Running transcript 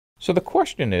So the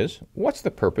question is, what's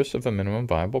the purpose of a minimum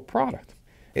viable product?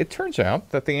 It turns out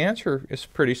that the answer is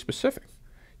pretty specific.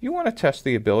 You want to test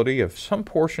the ability of some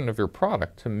portion of your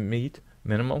product to meet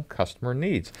minimum customer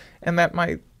needs, and that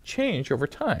might change over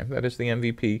time. That is, the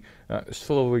MVP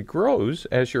slowly grows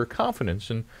as your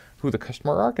confidence in who the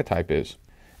customer archetype is.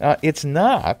 It's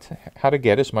not how to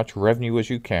get as much revenue as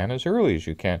you can as early as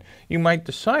you can. You might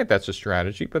decide that's a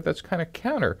strategy, but that's kind of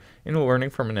counter in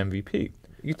learning from an MVP.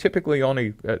 You typically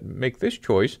only make this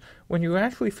choice when you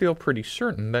actually feel pretty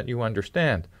certain that you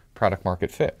understand product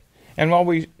market fit. And while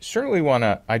we certainly want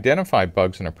to identify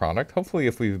bugs in a product, hopefully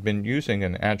if we've been using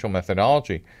an agile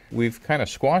methodology, we've kind of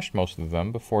squashed most of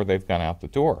them before they've gone out the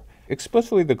door.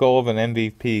 Explicitly, the goal of an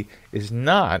MVP is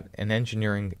not an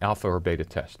engineering alpha or beta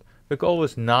test. The goal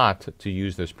is not to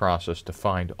use this process to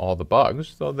find all the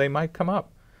bugs, though they might come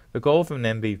up. The goal of an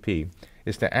MVP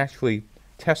is to actually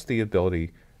test the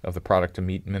ability of the product to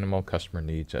meet minimal customer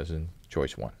needs, as in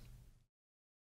choice one.